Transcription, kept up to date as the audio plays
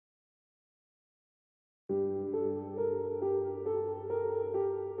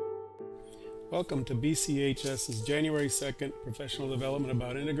Welcome to BCHS's January 2nd Professional Development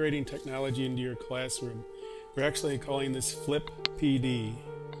about integrating technology into your classroom. We're actually calling this Flip PD.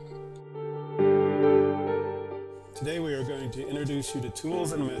 Today we are going to introduce you to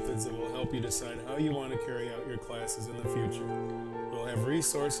tools and methods that will help you decide how you want to carry out your classes in the future. We'll have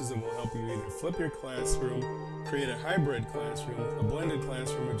resources that will help you either flip your classroom, create a hybrid classroom, a blended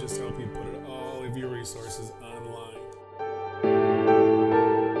classroom, or just help you put all of your resources online.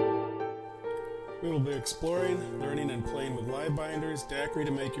 We will be exploring, learning, and playing with live binders, daiquiri to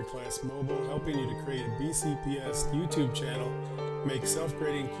make your class mobile, helping you to create a BCPS YouTube channel, make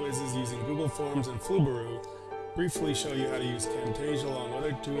self-grading quizzes using Google Forms and Flubaroo, briefly show you how to use Camtasia along with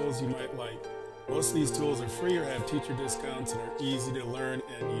other tools you might like. Most of these tools are free or have teacher discounts and are easy to learn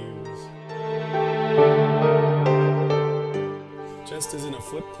and use. Just as in a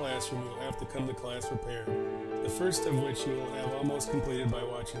flipped classroom, you'll have to come to class prepared, the first of which you will have almost completed by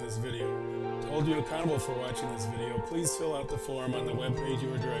watching this video. To hold you accountable for watching this video, please fill out the form on the web page you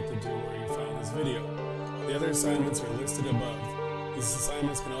were directed to where you found this video. The other assignments are listed above. These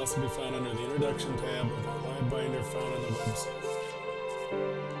assignments can also be found under the Introduction tab of the live binder found on the website.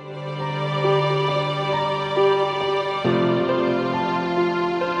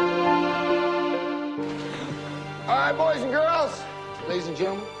 All right, boys and girls, ladies and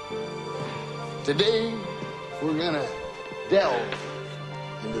gentlemen, today we're gonna delve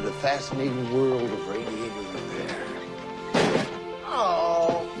into the fascinating world of radiator repair.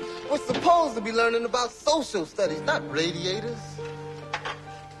 Oh, we're supposed to be learning about social studies, not radiators.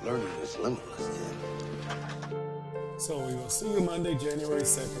 Learning is limitless, then. So we will see you Monday, January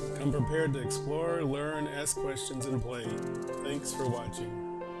 2nd. Come prepared to explore, learn, ask questions, and play. Thanks for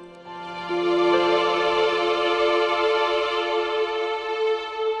watching.